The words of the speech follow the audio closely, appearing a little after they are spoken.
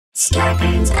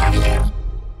Scarpins Avenue.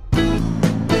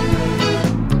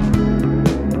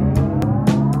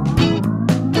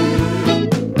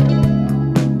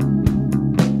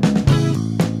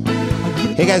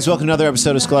 Hey guys, welcome to another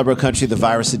episode of Sklarbro Country, the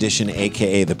virus edition,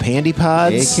 aka the Pandy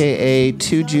Pods, aka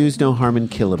Two Jews No Harm in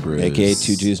Killabrews, aka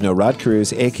Two Jews No Rod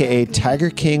Crews, aka Tiger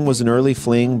King was an early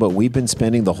fling, but we've been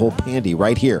spending the whole Pandy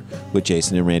right here with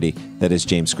Jason and Randy. That is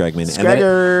James Scragman.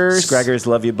 Scraggers. Scraggers,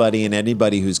 love you, buddy, and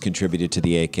anybody who's contributed to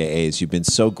the AKAs. You've been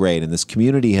so great, and this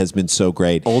community has been so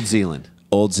great. Old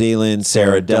Zealand,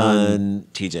 Sarah Dunn,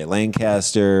 TJ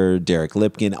Lancaster, Derek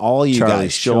Lipkin, all you Charlie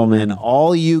guys, Shulman.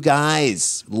 all you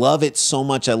guys. Love it so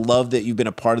much. I love that you've been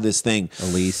a part of this thing.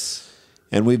 Elise.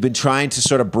 And we've been trying to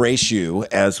sort of brace you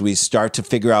as we start to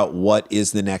figure out what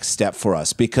is the next step for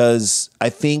us. Because I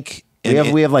think...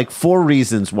 We have like 4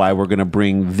 reasons why we're going to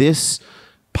bring this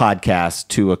podcast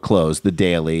to a close, the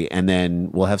daily, and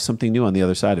then we'll have something new on the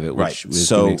other side of it, which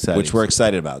which we're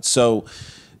excited about. So...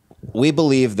 we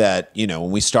believe that,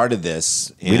 when we started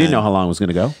this... we didn't know how long it was going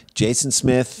to go. Jason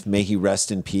Smith, may he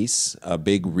rest in peace, a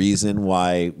big reason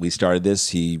why we started this.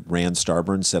 He ran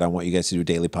Sklarbro and said, I want you guys to do a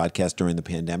daily podcast during the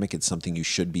pandemic. It's something you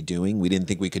should be doing. We didn't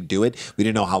think we could do it. We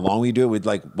didn't know how long we'd do it. We'd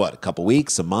a couple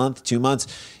weeks, a month, 2 months.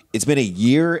 It's been a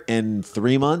year and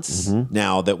 3 months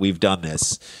now that we've done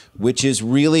this, which is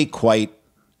really quite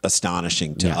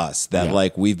astonishing to us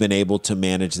that we've been able to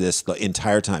manage this the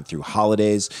entire time through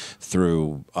holidays,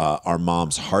 through our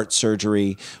mom's heart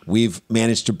surgery. We've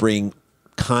managed to bring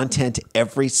content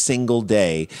every single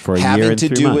day for having to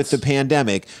do with the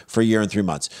pandemic for a year and 3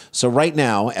 months. So right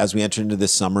now, as we enter into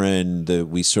this summer and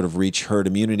we sort of reach herd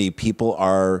immunity, people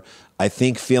are, I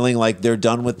think, feeling like they're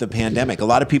done with the pandemic. A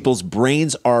lot of people's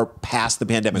brains are past the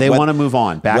pandemic. They want to move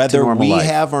on, back to normal life. Whether we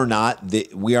have or not,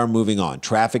 we are moving on.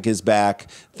 Traffic is back.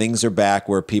 Things are back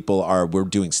where we're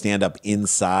doing stand-up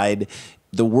inside.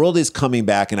 The world is coming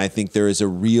back, and I think there is a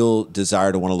real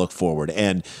desire to want to look forward.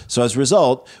 And so as a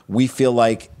result, we feel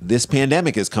like this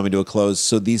pandemic is coming to a close,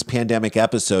 so these pandemic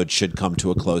episodes should come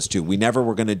to a close too. We never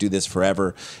were going to do this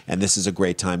forever, and this is a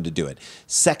great time to do it.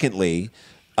 Secondly...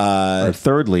 or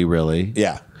thirdly, really,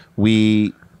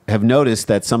 we have noticed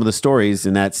that some of the stories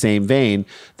in that same vein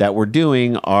that we're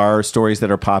doing are stories that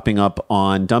are popping up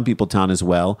on Dumb People Town as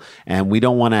well, and we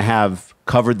don't want to have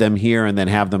covered them here and then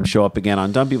have them show up again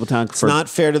on Dumb People Town. It's not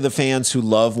fair to the fans who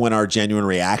love when our genuine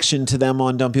reaction to them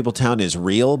on Dumb People Town is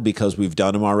real, because we've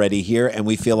done them already here, and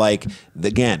we feel like,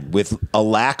 again, with a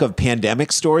lack of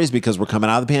pandemic stories because we're coming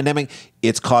out of the pandemic,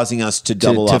 it's causing us to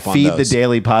double up on those. To feed the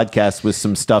daily podcast with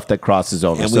some stuff that crosses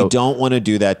over. And we don't want to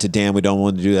do that to Dan. We don't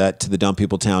want to do that to the Dumb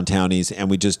People Town townies, and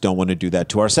we just don't want to do that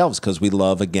to ourselves because we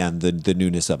love, again, the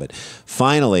newness of it.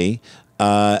 Finally...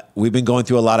 we've been going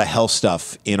through a lot of health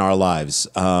stuff in our lives.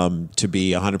 To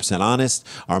be 100% honest,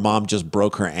 our mom just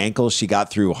broke her ankle. She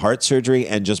got through heart surgery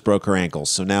and just broke her ankle.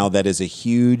 So now that is a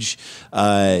huge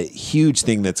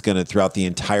thing that's going to, throughout the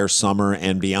entire summer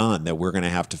and beyond, that we're going to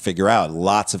have to figure out.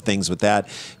 Lots of things with that.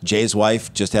 Jay's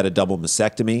wife just had a double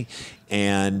mastectomy.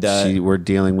 And we're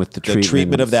dealing with the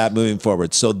treatment of that moving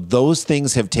forward. So those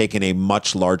things have taken a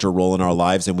much larger role in our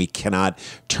lives, and we cannot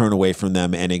turn away from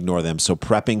them and ignore them. So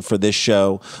prepping for this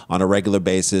show on a regular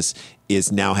basis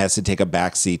has to take a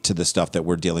backseat to the stuff that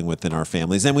we're dealing with in our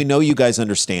families. And we know you guys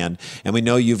understand, and we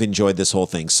know you've enjoyed this whole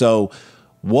thing. So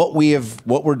what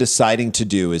we're deciding to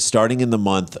do is, starting in the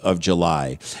month of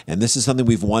July, and this is something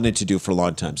we've wanted to do for a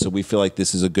long time, so we feel like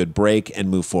this is a good break and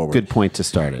move forward. Good point to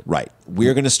start it. Right.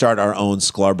 We're going to start our own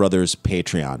Sklar Brothers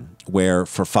Patreon, where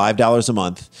for $5 a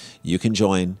month, you can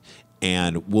join,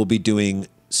 and we'll be doing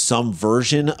some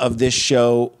version of this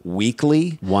show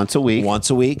weekly. Once a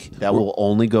week. That will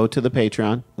only go to the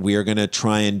Patreon. We are going to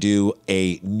try and do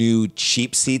a new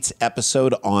Cheap Seats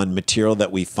episode on material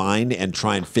that we find and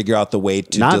try and figure out the way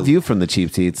to... Not view from the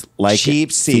Cheap Seats. Like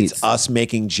Cheap Seats, us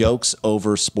making jokes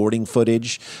over sporting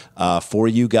footage for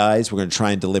you guys. We're going to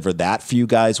try and deliver that for you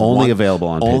guys. Only available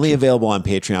on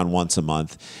Patreon once a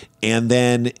month. And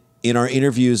then... in our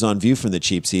interviews on View from the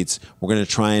Cheap Seats, we're going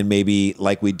to try and maybe,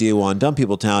 like we do on Dumb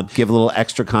People Town, give a little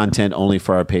extra content only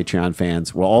for our Patreon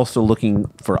fans. We're also looking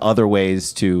for other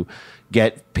ways to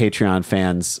get Patreon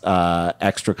fans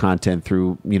extra content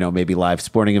through, maybe live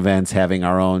sporting events, having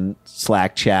our own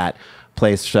Slack chat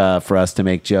place for us to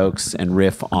make jokes and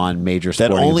riff on major that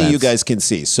sporting only events. you guys can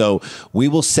see. So we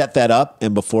will set that up,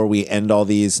 and before we end all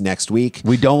these next week,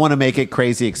 We don't want to make it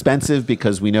crazy expensive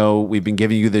because we know we've been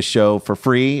giving you this show for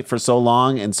free for so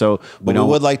long, and so we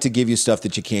would like to give you stuff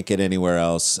that you can't get anywhere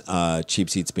else. Cheap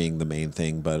seats being the main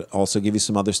thing, but also give you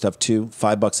some other stuff too.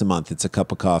 $5 a month. It's a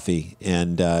cup of coffee,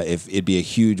 and if it'd be a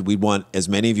huge, we'd want as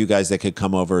many of you guys that could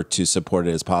come over to support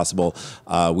it as possible.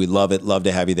 We love it. Love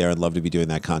to have you there, and love to be doing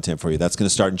that content for you. That's going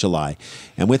to start in July.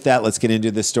 And with that, let's get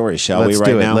into this story, shall we?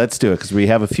 Right now, Let's do it because we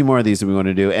have a few more of these that we want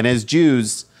to do. And as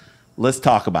Jews, let's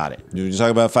talk about it. You're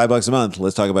talking about $5 a month.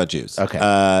 Let's talk about Jews.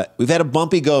 Okay. We've had a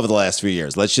bumpy go over the last few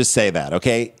years. Let's just say that.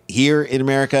 Okay. Here in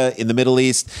America, in the Middle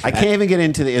East, I can't even get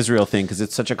into the Israel thing because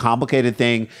it's such a complicated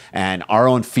thing, and our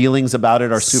own feelings about it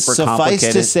are super complicated.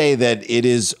 Suffice to say that it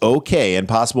is okay and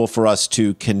possible for us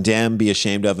to condemn, be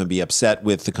ashamed of, and be upset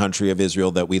with the country of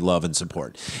Israel that we love and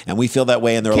support. And we feel that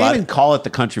way. And there are a Can't lot even call it the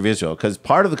country of Israel because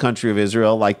part of the country of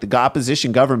Israel, like the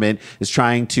opposition government, is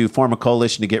trying to form a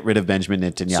coalition to get rid of Benjamin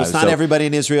Netanyahu. So it's not everybody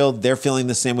in Israel. They're feeling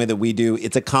the same way that we do.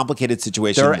 It's a complicated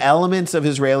situation. There are elements of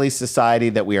Israeli society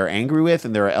that we are angry with,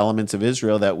 and there are elements of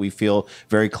Israel that we feel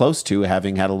very close to,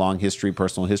 having had a long history,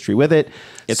 personal history with it.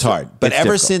 It's hard. But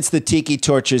ever difficult. since the tiki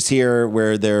torches here,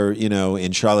 where they're,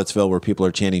 in Charlottesville, where people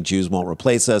are chanting Jews won't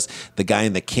replace us, the guy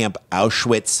in the Camp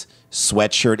Auschwitz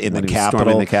sweatshirt in When the he was Capitol.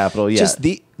 storming the Capitol, yeah. Just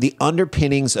the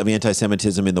underpinnings of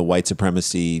anti-Semitism in the white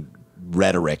supremacy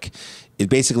rhetoric is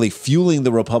basically fueling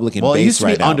the Republican Well, it base used to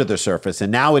right be now. under the surface,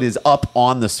 and now it is up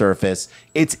on the surface.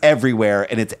 It's everywhere,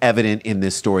 and it's evident in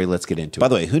this story. Let's get into By it.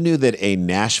 the way, who knew that a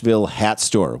Nashville hat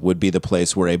store would be the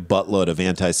place where a buttload of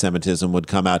anti-Semitism would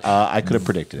come out? I could have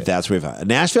predicted it. That's where we found. A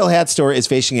Nashville hat store is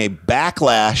facing a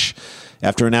backlash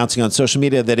after announcing on social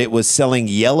media that it was selling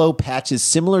yellow patches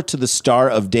similar to the Star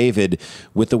of David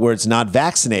with the words "not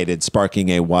vaccinated," sparking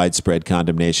a widespread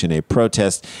condemnation, a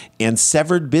protest, and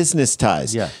severed business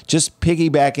ties. Yeah. Just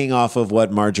piggybacking off of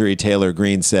what Marjorie Taylor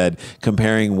Greene said,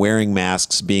 comparing wearing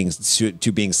masks being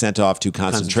sent off to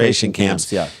concentration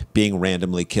camps, yeah. being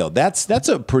randomly killed. That's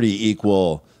a pretty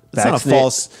equal. That's not a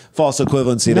Vaccinate- false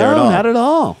equivalency there at No, all. not at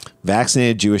all.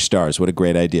 Vaccinated Jewish stars. What a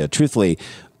great idea. Truthfully,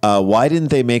 why didn't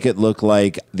they make it look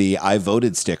like the "I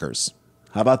voted" stickers?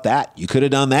 How about that? You could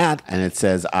have done that. And it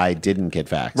says, I didn't get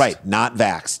vaxxed. Right, not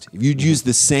vaxxed. If you'd use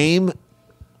the same,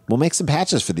 we'll make some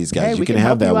patches for these guys. Hey, you we can can have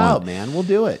help that you one. out, man. We'll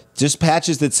do it. Just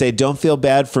patches that say, "Don't feel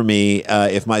bad for me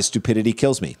if my stupidity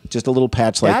kills me." Just a little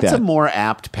patch like That's that. a more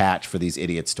apt patch for these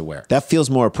idiots to wear. That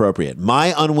feels more appropriate.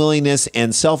 My unwillingness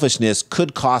and selfishness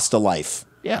could cost a life.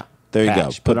 Yeah. There you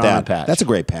Patch. go. Put it on that. a patch. That's a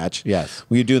great patch. Yes.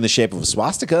 Will you do in the shape of a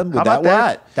swastika? Would How about that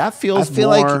work? that? That feels I feel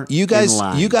more like you in guys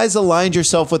line. aligned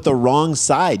yourself with the wrong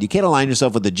side. You can't align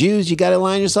yourself with the Jews. You got to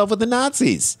align yourself with the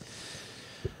Nazis.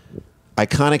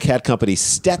 Iconic hat company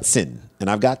Stetson, and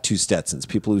I've got 2 Stetsons.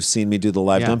 People who've seen me do the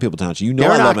live Yeah. Dumb People Town. You know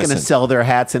They're I not love my going to Stetsons. sell their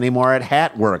hats anymore at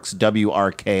Hatworks,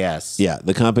 WRKS. Yeah,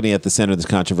 the company at the center of this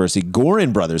controversy,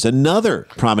 Gorin Brothers, another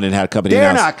prominent hat company. They're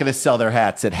announced- not going to sell their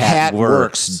hats at Hatworks,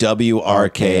 Hatworks.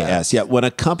 WRKS. Yeah, when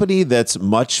a company that's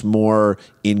much more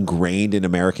ingrained in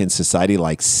American society,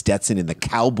 like Stetson in the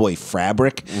cowboy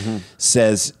fabric,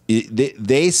 says,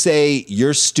 they say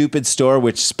your stupid store,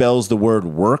 which spells the word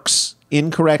works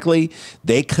incorrectly,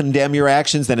 they condemn your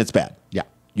actions, then it's bad. Yeah.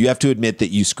 You have to admit that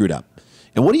you screwed up.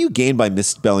 And what do you gain by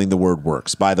misspelling the word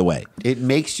works, by the way? It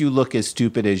makes you look as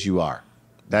stupid as you are.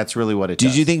 That's really what it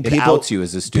does. Did you think it people outs you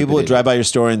as a stupid people would idiot. drive by your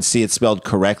store and see it spelled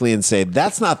correctly and say,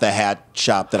 that's not the hat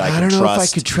shop that I I can don't know trust?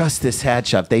 if I could trust this hat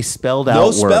shop. They spelled out No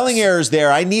works. spelling errors there.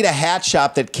 I need a hat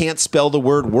shop that can't spell the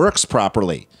word works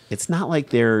properly. It's not like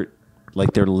they're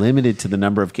limited to the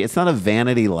number of. It's not a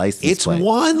vanity license It's plate.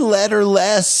 one letter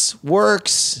less.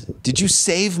 Works. Did you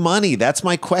save money? That's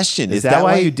my question. Is that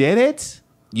why you did it?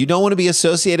 You don't want to be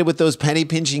associated with those penny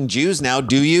pinching Jews now,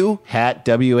 do you? Hat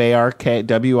WRKS.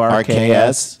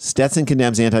 RKS. Stetson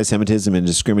condemns anti-Semitism and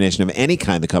discrimination of any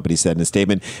kind, the company said in a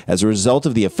statement, as a result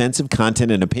of the offensive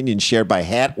content and opinions shared by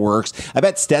Hatworks. I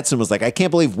bet Stetson was like, I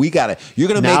can't believe you're going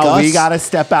to make Now us. we got to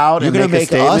step out You're and going to make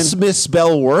a make us statement.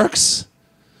 misspell works?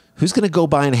 Who's going to go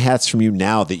buying hats from you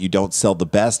now that you don't sell the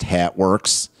best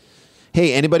Hatworks?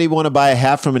 Hey, anybody want to buy a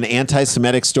hat from an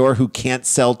anti-Semitic store who can't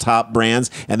sell top brands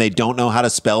and they don't know how to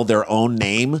spell their own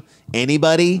name?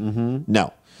 Anybody?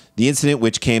 No. The incident,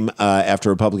 which came after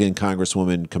a Republican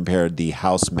congresswoman compared the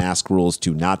House mask rules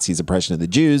to Nazis' oppression of the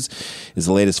Jews, is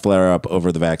the latest flare-up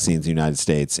over the vaccines in the United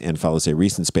States and follows a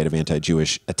recent spate of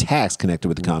anti-Jewish attacks connected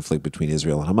with the conflict between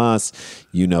Israel and Hamas.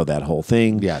 You know that whole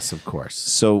thing. Yes, of course.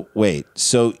 So wait,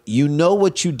 so you know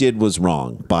what you did was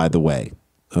wrong, by the way,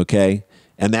 okay?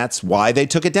 And that's why they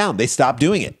took it down. They stopped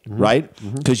doing it, right?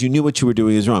 Because you knew what you were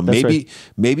doing is wrong. Maybe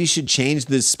you should change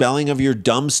the spelling of your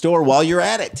dumb store while you're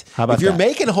at it. How about if you're that?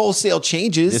 making wholesale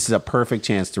changes? This is a perfect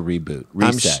chance to reboot,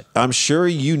 reset. I'm sure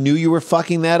you knew you were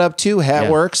fucking that up too,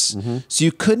 Hatworks. So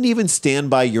you couldn't even stand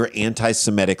by your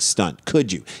anti-Semitic stunt,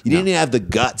 could you? You didn't even have the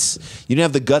guts. You didn't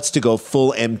have the guts to go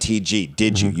full MTG,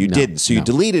 did you? You didn't. So you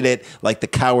deleted it like the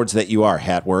cowards that you are,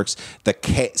 Hatworks. The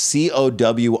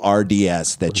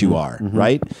COWRDS that you are,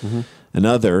 right?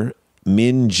 Another,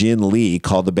 Min Jin Lee,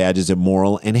 called the badges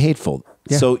immoral and hateful.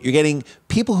 Yeah. So you're getting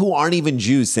people who aren't even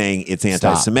Jews saying it's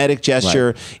anti-Semitic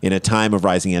gesture in a time of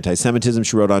rising anti-Semitism.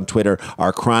 She wrote on Twitter,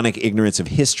 our chronic ignorance of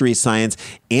history, science,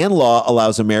 and law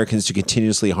allows Americans to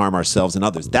continuously harm ourselves and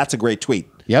others. That's a great tweet.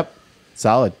 Yep.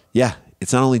 Solid. Yeah.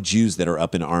 It's not only Jews that are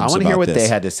up in arms about this. I want to hear what they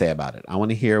had to say about it. I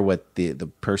want to hear what the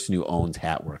person who owns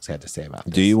Hatworks had to say about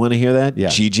this. Do you want to hear that? Yeah.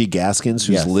 Gigi Gaskins,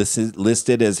 who's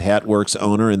listed as Hatworks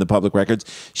owner in the public records,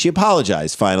 she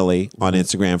apologized finally on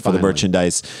Instagram for the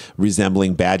merchandise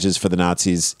resembling badges for the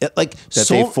Nazis.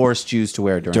 They forced Jews to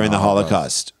wear during the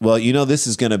Holocaust. Well, you know this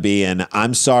is going to be an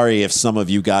I'm sorry if some of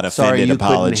you got offended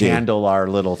apology. Couldn't handle our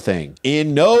little thing.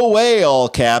 In no way, all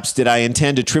caps, did I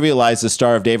intend to trivialize the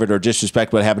Star of David or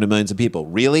disrespect what happened to millions of people.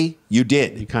 Really? You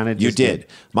did. You did.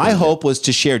 My hope was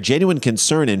to share genuine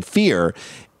concern and fear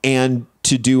and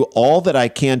to do all that I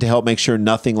can to help make sure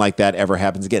nothing like that ever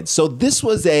happens again. So this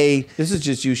is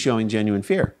just you showing genuine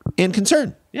fear and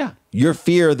concern. Yeah. Your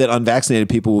fear that unvaccinated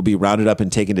people will be rounded up and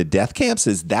taken to death camps?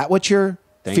 Is that what your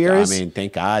fear is? I mean,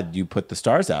 thank God you put the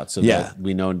stars out so that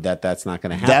we know that that's not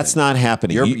going to happen. That's not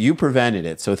happening. You prevented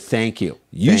it, so thank you.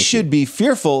 You should be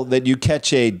fearful that you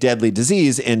catch a deadly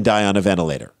disease and die on a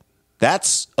ventilator.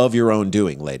 That's of your own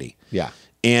doing, lady. Yeah.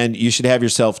 And you should have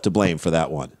yourself to blame for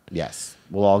that one. Yes.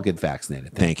 We'll all get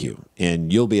vaccinated. Thank you.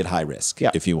 And you'll be at high risk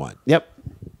if you want. Yep.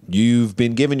 You've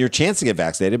been given your chance to get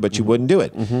vaccinated, but you wouldn't do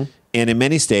it. And in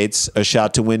many states, a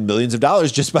shot to win millions of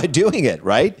dollars just by doing it,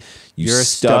 right? You're a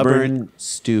stubborn,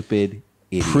 stupid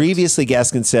idiot. Previously,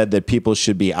 Gaskin said that people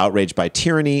should be outraged by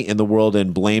tyranny in the world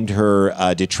and blamed her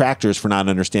detractors for not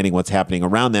understanding what's happening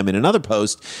around them. In another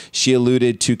post, she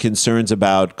alluded to concerns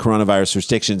about coronavirus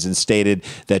restrictions and stated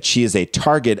that she is a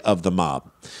target of the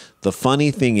mob. The funny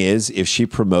thing is, if she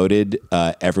promoted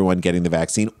everyone getting the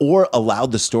vaccine or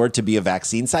allowed the store to be a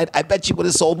vaccine site, I bet she would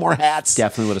have sold more hats.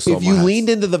 Definitely would have sold more hats. If you hats. leaned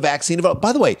into the vaccine.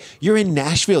 By the way, you're in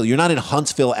Nashville. You're not in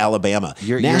Huntsville, Alabama.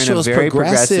 Nashville's in a very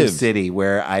progressive city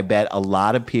where I bet a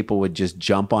lot of people would just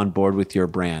jump on board with your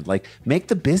brand. Like, make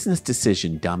the business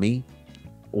decision, dummy.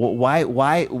 Why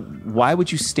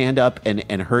would you stand up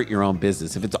and hurt your own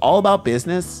business? If it's all about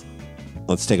business...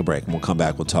 Let's take a break, and we'll come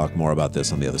back. We'll talk more about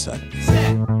this on the other side.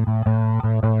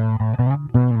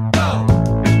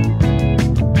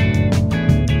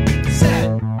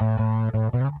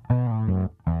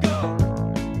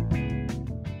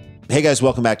 Hey guys,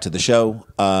 welcome back to the show.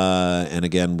 And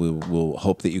again, we'll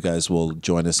hope that you guys will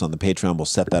join us on the Patreon. We'll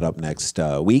set that up next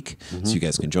week, so you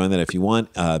guys can join that if you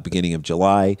want, beginning of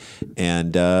July.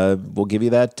 And we'll give you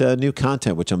that new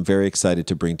content, which I'm very excited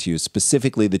to bring to you,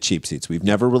 specifically the cheap seats. We've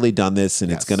never really done this,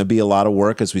 and it's going to be a lot of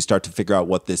work as we start to figure out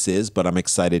what this is, but I'm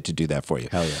excited to do that for you.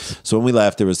 Hell yes. So when we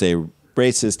left, there was a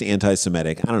racist,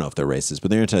 anti-Semitic, I don't know if they're racist,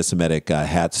 but they're anti-Semitic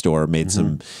hat store made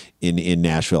some in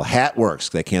Nashville.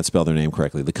 Hatworks, they can't spell their name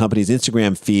correctly. The company's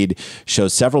Instagram feed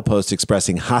shows several posts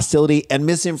expressing hostility and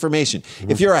misinformation.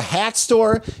 If you're a hat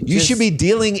store, you should be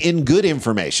dealing in good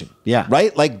information. Yeah.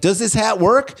 Right? Like, does this hat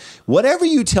work? Whatever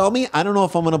you tell me, I don't know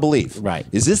if I'm going to believe. Right.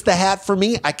 Is this the hat for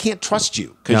me? I can't trust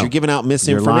you because you're giving out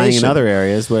misinformation. You're lying in other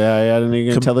areas where I don't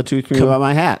even tell the truth about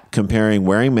my hat. Comparing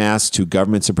wearing masks to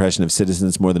government suppression of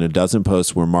citizens, more than a dozen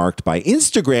posts were marked by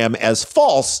Instagram as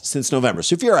false since November.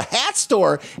 So if you're a hat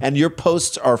store and your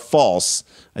posts are false,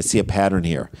 I see a pattern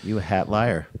here. You a hat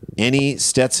liar. Any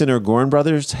Stetson or Gorn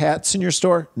Brothers hats in your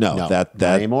store? No,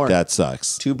 that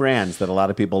sucks. Two brands that a lot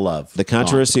of people love. The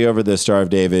controversy over the Star of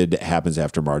David happens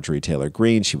after Marjorie Taylor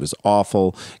Greene. She was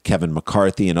awful. Kevin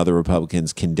McCarthy and other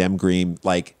Republicans condemned Greene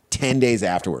like 10 days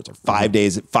afterwards, or 5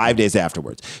 days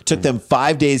afterwards. Took them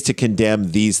 5 days to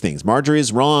condemn these things. Marjorie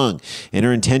is wrong, and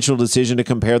her intentional decision to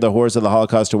compare the horrors of the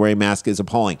Holocaust to wearing masks is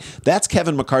appalling. That's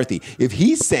Kevin McCarthy. If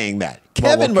he's saying that,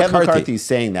 Kevin McCarthy's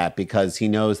saying that because he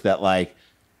knows that, like,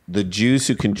 the Jews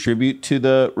who contribute to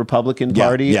the Republican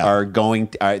Party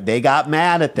they got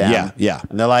mad at them. Yeah.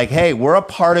 And they're like, hey, we're a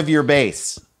part of your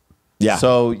base. Yeah.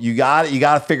 So you got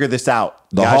to figure this out.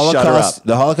 The Holocaust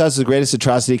is the greatest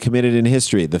atrocity committed in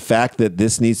history. The fact that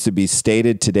this needs to be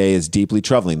stated today is deeply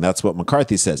troubling. That's what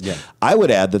McCarthy says. Yeah. I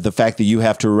would add that the fact that you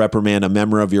have to reprimand a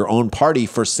member of your own party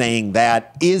for saying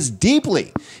that is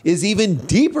even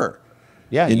deeper.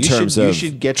 Yeah, in terms of you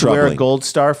should get to wear a troubling. gold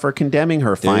star for condemning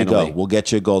her. There you Finally, go. We'll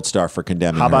get you a gold star for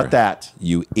condemning How her. about that?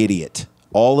 You idiot.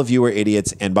 All of you are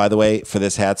idiots. And by the way, for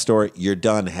this hat store, you're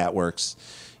done, Hatworks.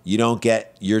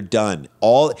 You're done.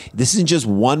 This isn't just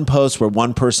one post where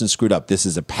one person screwed up. This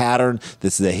is a pattern.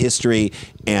 This is a history.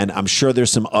 And I'm sure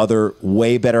there's some other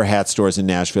way better hat stores in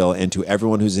Nashville. And to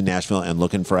everyone who's in Nashville and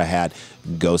looking for a hat,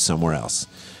 go somewhere else.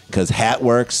 Because hat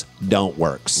works, don't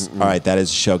works. All right, that is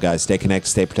the show, guys. Stay connected,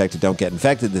 stay protected, don't get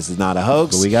infected. This is not a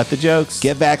hoax. But we got the jokes.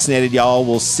 Get vaccinated, y'all.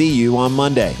 We'll see you on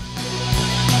Monday.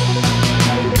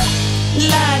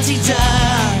 La-ti-da,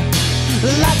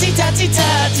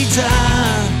 la-ti-da-ti-da-ti-da,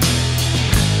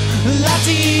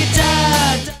 la-ti-da.